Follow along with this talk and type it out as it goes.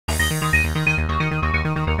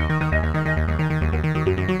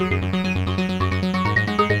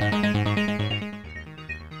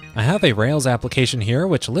have a Rails application here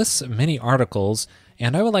which lists many articles,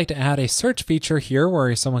 and I would like to add a search feature here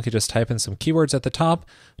where someone could just type in some keywords at the top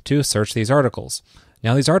to search these articles.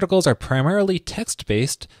 Now these articles are primarily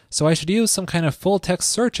text-based, so I should use some kind of full-text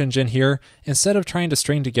search engine here instead of trying to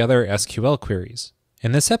string together SQL queries.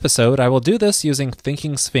 In this episode, I will do this using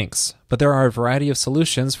Thinking Sphinx, but there are a variety of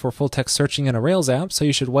solutions for full-text searching in a Rails app, so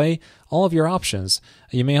you should weigh all of your options.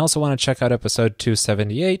 You may also want to check out episode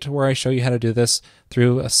 278, where I show you how to do this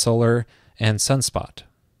through Solar and Sunspot.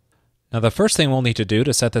 Now the first thing we'll need to do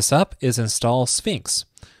to set this up is install Sphinx.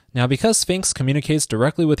 Now because Sphinx communicates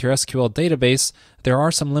directly with your SQL database, there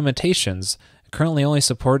are some limitations. It currently only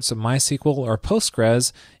supports MySQL or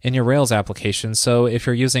Postgres in your Rails application, so if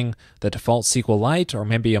you're using the default SQLite or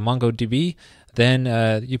maybe a MongoDB,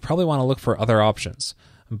 then you probably want to look for other options.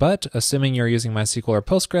 But assuming you're using MySQL or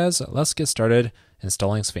Postgres, let's get started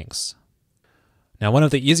installing Sphinx. Now one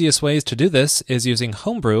of the easiest ways to do this is using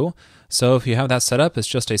Homebrew, so if you have that set up, it's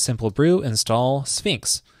just a simple brew install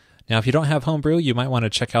Sphinx. Now if you don't have Homebrew, you might want to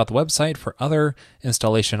check out the website for other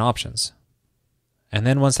installation options. And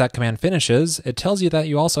then once that command finishes, it tells you that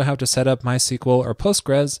you also have to set up MySQL or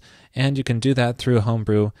Postgres, and you can do that through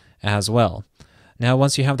Homebrew as well. Now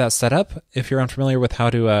once you have that set up, if you're unfamiliar with how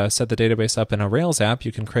to set the database up in a Rails app,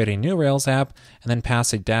 you can create a new Rails app and then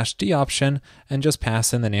pass a -d option and just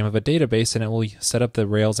pass in the name of a database and it will set up the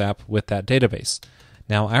Rails app with that database.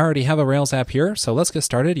 Now I already have a Rails app here, so let's get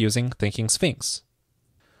started using Thinking Sphinx.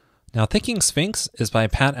 Now Thinking Sphinx is by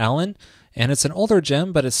Pat Allen, and it's an older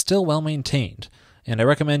gem, but it's still well maintained. And I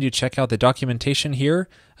recommend you check out the documentation here,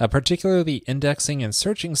 particularly the indexing and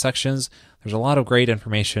searching sections. There's a lot of great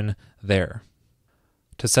information there.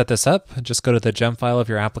 To set this up, just go to the gem file of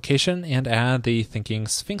your application and add the Thinking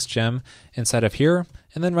Sphinx gem inside of here,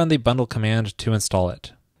 and then run the bundle command to install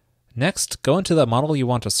it. Next, go into the model you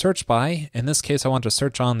want to search by. In this case, I want to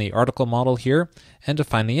search on the article model here and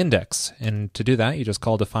define the index. And to do that, you just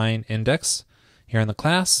call define index here in the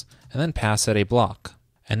class and then pass it a block.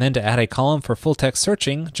 And then to add a column for full text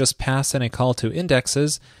searching, just pass in a call to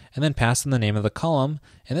indexes and then pass in the name of the column.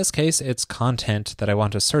 In this case, it's content that I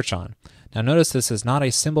want to search on. Now notice this is not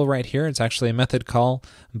a symbol right here, it's actually a method call,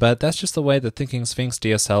 but that's just the way the Thinking Sphinx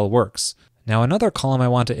DSL works. Now another column I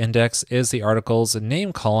want to index is the article's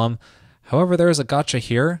name column. However, there is a gotcha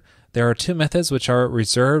here. There are two methods which are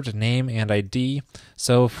reserved name and ID.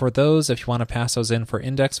 So for those, if you want to pass those in for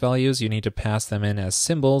index values, you need to pass them in as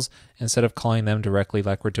symbols instead of calling them directly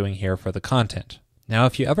like we're doing here for the content. Now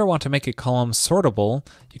if you ever want to make a column sortable,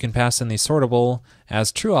 you can pass in the sortable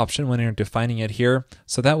as true option when you're defining it here.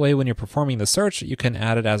 So that way when you're performing the search, you can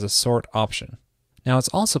add it as a sort option. Now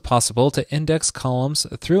it's also possible to index columns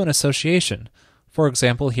through an association. For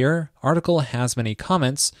example here, article has many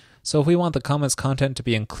comments, so if we want the comments content to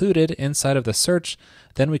be included inside of the search,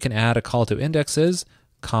 then we can add a call to indexes,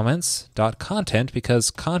 comments.content,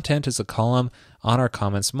 because content is a column on our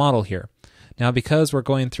comments model here. Now because we're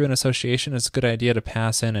going through an association, it's a good idea to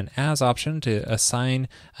pass in an as option to assign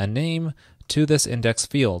a name to this index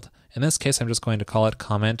field. In this case, I'm just going to call it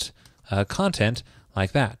comment content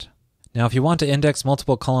like that. Now if you want to index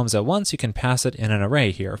multiple columns at once, you can pass it in an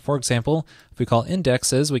array here. For example, if we call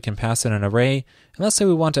indexes, we can pass in an array, and let's say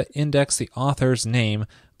we want to index the author's name,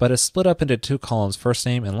 but it's split up into two columns, first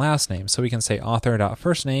name and last name. So we can say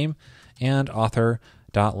author.firstname and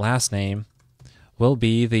author.lastname will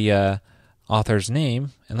be the author's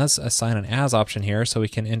name, and let's assign an as option here so we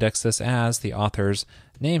can index this as the author's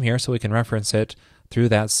name here so we can reference it through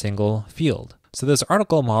that single field. So this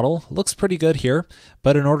article model looks pretty good here,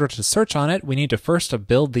 but in order to search on it, we need to first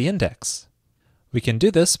build the index. We can do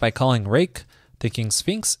this by calling rake Thinking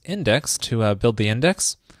Sphinx index to build the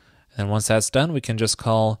index. And once that's done, we can just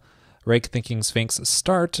call rake Thinking Sphinx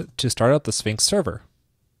start to start up the Sphinx server.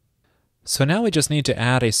 So now we just need to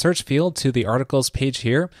add a search field to the articles page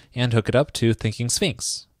here and hook it up to Thinking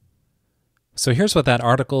Sphinx. So here's what that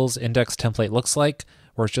articles index template looks like,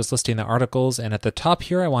 where it's just listing the articles, and at the top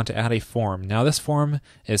here I want to add a form. Now this form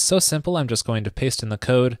is so simple, I'm just going to paste in the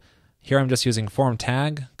code. Here I'm just using form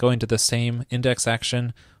tag, going to the same index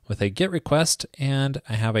action with a GET request, and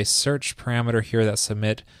I have a search parameter here that's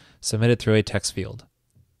submitted through a text field.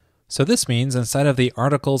 So this means inside of the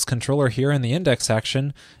articles controller here in the index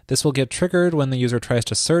action, this will get triggered when the user tries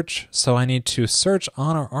to search. So I need to search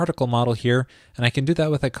on our article model here, and I can do that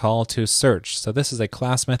with a call to search. So this is a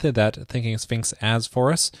class method that Thinking Sphinx adds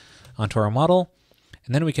for us onto our model.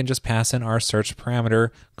 And then we can just pass in our search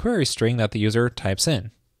parameter query string that the user types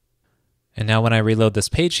in. And now when I reload this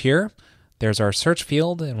page here, there's our search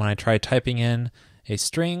field. And when I try typing in a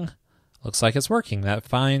string, looks like it's working. That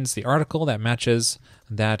finds the article that matches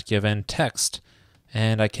that given text.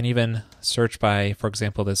 And I can even search by, for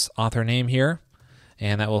example, this author name here,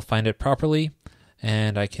 and that will find it properly.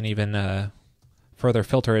 And I can even further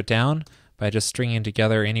filter it down by just stringing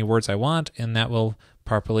together any words I want, and that will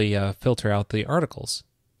properly filter out the articles.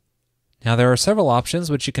 Now there are several options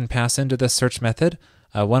which you can pass into this search method.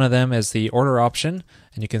 One of them is the order option,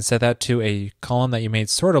 and you can set that to a column that you made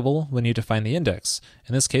sortable when you define the index.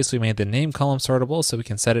 In this case, we made the name column sortable, so we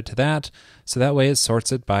can set it to that, so that way it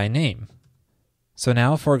sorts it by name. So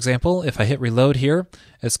now, for example, if I hit reload here,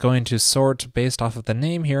 it's going to sort based off of the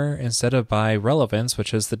name here instead of by relevance,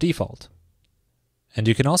 which is the default. And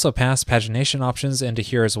you can also pass pagination options into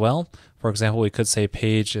here as well. For example, we could say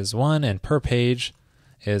page is 1 and per page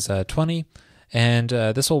is 20. And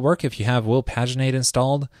this will work if you have will paginate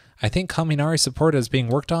installed. I think Kaminari support is being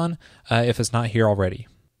worked on if it's not here already.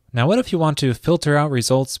 Now what if you want to filter out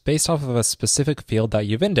results based off of a specific field that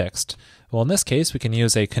you've indexed? Well, in this case, we can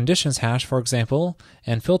use a conditions hash, for example,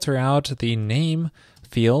 and filter out the name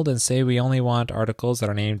field and say we only want articles that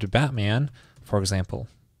are named Batman, for example.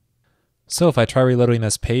 So if I try reloading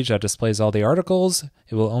this page that displays all the articles,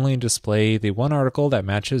 it will only display the one article that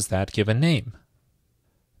matches that given name.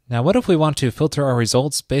 Now what if we want to filter our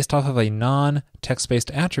results based off of a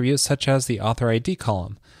non-text-based attribute such as the author ID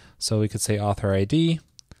column? So we could say author ID,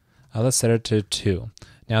 let's set it to 2.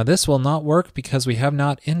 Now this will not work because we have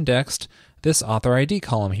not indexed this author ID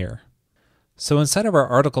column here. So inside of our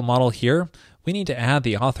article model here, we need to add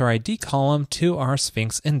the author ID column to our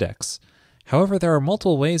Sphinx index. However, there are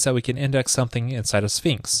multiple ways that we can index something inside of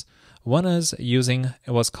Sphinx. One is using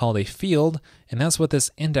what's called a field, and that's what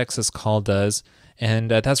this indexes call does,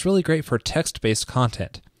 and that's really great for text-based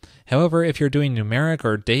content. However, if you're doing numeric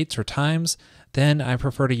or dates or times, then I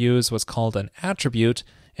prefer to use what's called an attribute,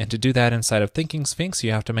 and to do that inside of Thinking Sphinx,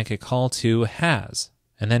 you have to make a call to has,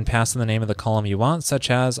 and then pass in the name of the column you want, such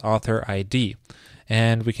as author ID.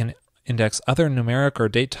 And we can index other numeric or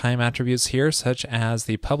date time attributes here, such as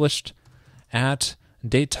the published at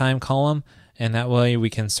date time column, and that way we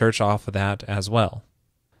can search off of that as well.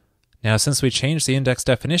 Now, since we changed the index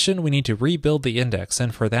definition, we need to rebuild the index,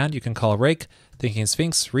 and for that you can call rake Thinking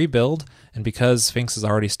Sphinx rebuild, and because Sphinx is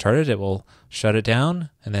already started, it will shut it down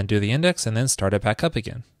and then do the index and then start it back up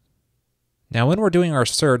again. Now when we're doing our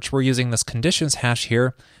search, we're using this conditions hash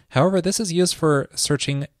here. However, this is used for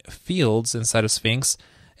searching fields inside of Sphinx,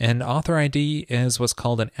 and author ID is what's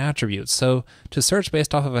called an attribute. So to search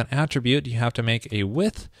based off of an attribute, you have to make a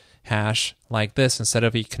with hash like this instead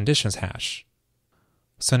of a conditions hash.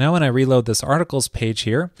 So now when I reload this articles page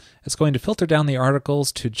here, it's going to filter down the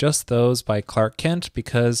articles to just those by Clark Kent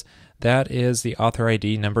because that is the author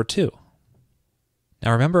ID number 2.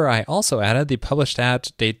 Now remember, I also added the published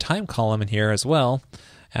at date time column in here as well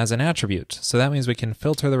as an attribute. So that means we can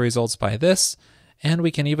filter the results by this, and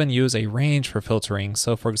we can even use a range for filtering.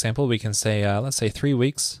 So for example, we can say, let's say 3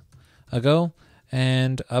 weeks ago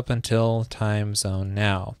and up until time zone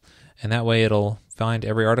now. And that way it'll find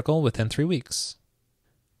every article within 3 weeks.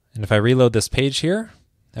 And if I reload this page here,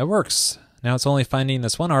 that works. Now it's only finding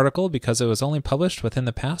this one article because it was only published within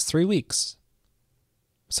the past 3 weeks.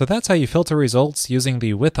 So that's how you filter results using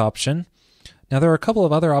the with option. Now there are a couple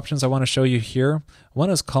of other options I want to show you here. One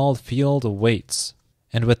is called field weights.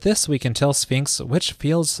 And with this, we can tell Sphinx which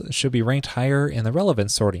fields should be ranked higher in the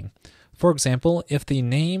relevance sorting. For example, if the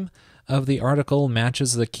name of the article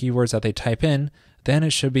matches the keywords that they type in, then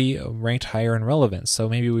it should be ranked higher in relevance. So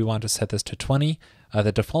maybe we want to set this to 20.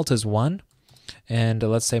 The default is 1. And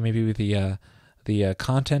let's say maybe the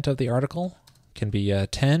content of the article can be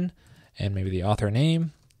 10, and maybe the author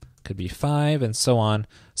name could be 5, and so on.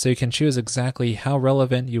 So you can choose exactly how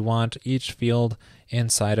relevant you want each field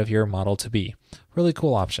inside of your model to be. Really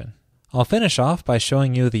cool option. I'll finish off by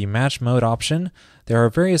showing you the match mode option. There are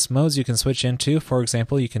various modes you can switch into. For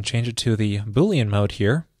example, you can change it to the Boolean mode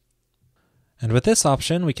here. And with this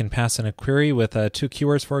option, we can pass in a query with 2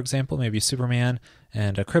 keywords, for example, maybe Superman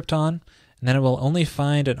and a Krypton, and then it will only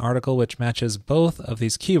find an article which matches both of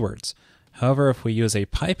these keywords. However, if we use a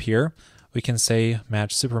pipe here, we can say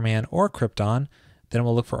match Superman or Krypton, then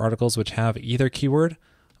we'll look for articles which have either keyword.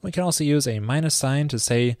 We can also use a minus sign to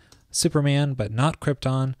say Superman but not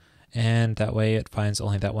Krypton, and that way it finds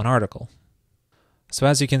only that one article. So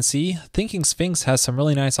as you can see, Thinking Sphinx has some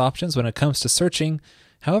really nice options when it comes to searching.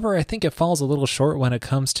 However, I think it falls a little short when it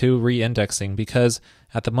comes to re-indexing, because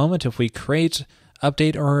at the moment if we create,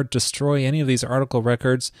 update, or destroy any of these article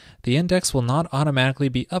records, the index will not automatically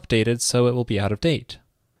be updated, so it will be out of date.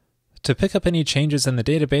 To pick up any changes in the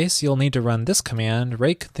database, you'll need to run this command,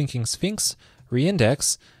 rake Thinking Sphinx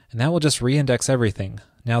reindex, and that will just reindex everything.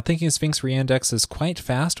 Now, Thinking Sphinx reindex is quite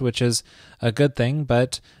fast, which is a good thing,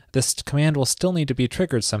 but this command will still need to be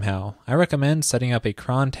triggered somehow. I recommend setting up a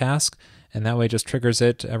cron task, and that way just triggers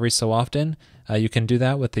it every so often. You can do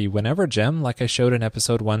that with the whenever gem like I showed in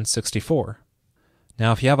episode 164.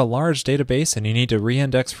 Now, if you have a large database and you need to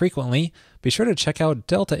reindex frequently, be sure to check out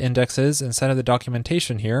delta indexes inside of the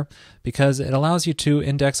documentation here, because it allows you to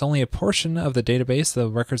index only a portion of the database, the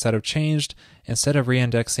records that have changed, instead of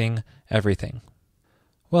reindexing everything.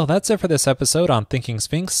 Well, that's it for this episode on Thinking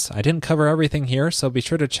Sphinx. I didn't cover everything here, so be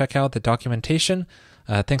sure to check out the documentation.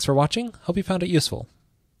 Thanks for watching. Hope you found it useful.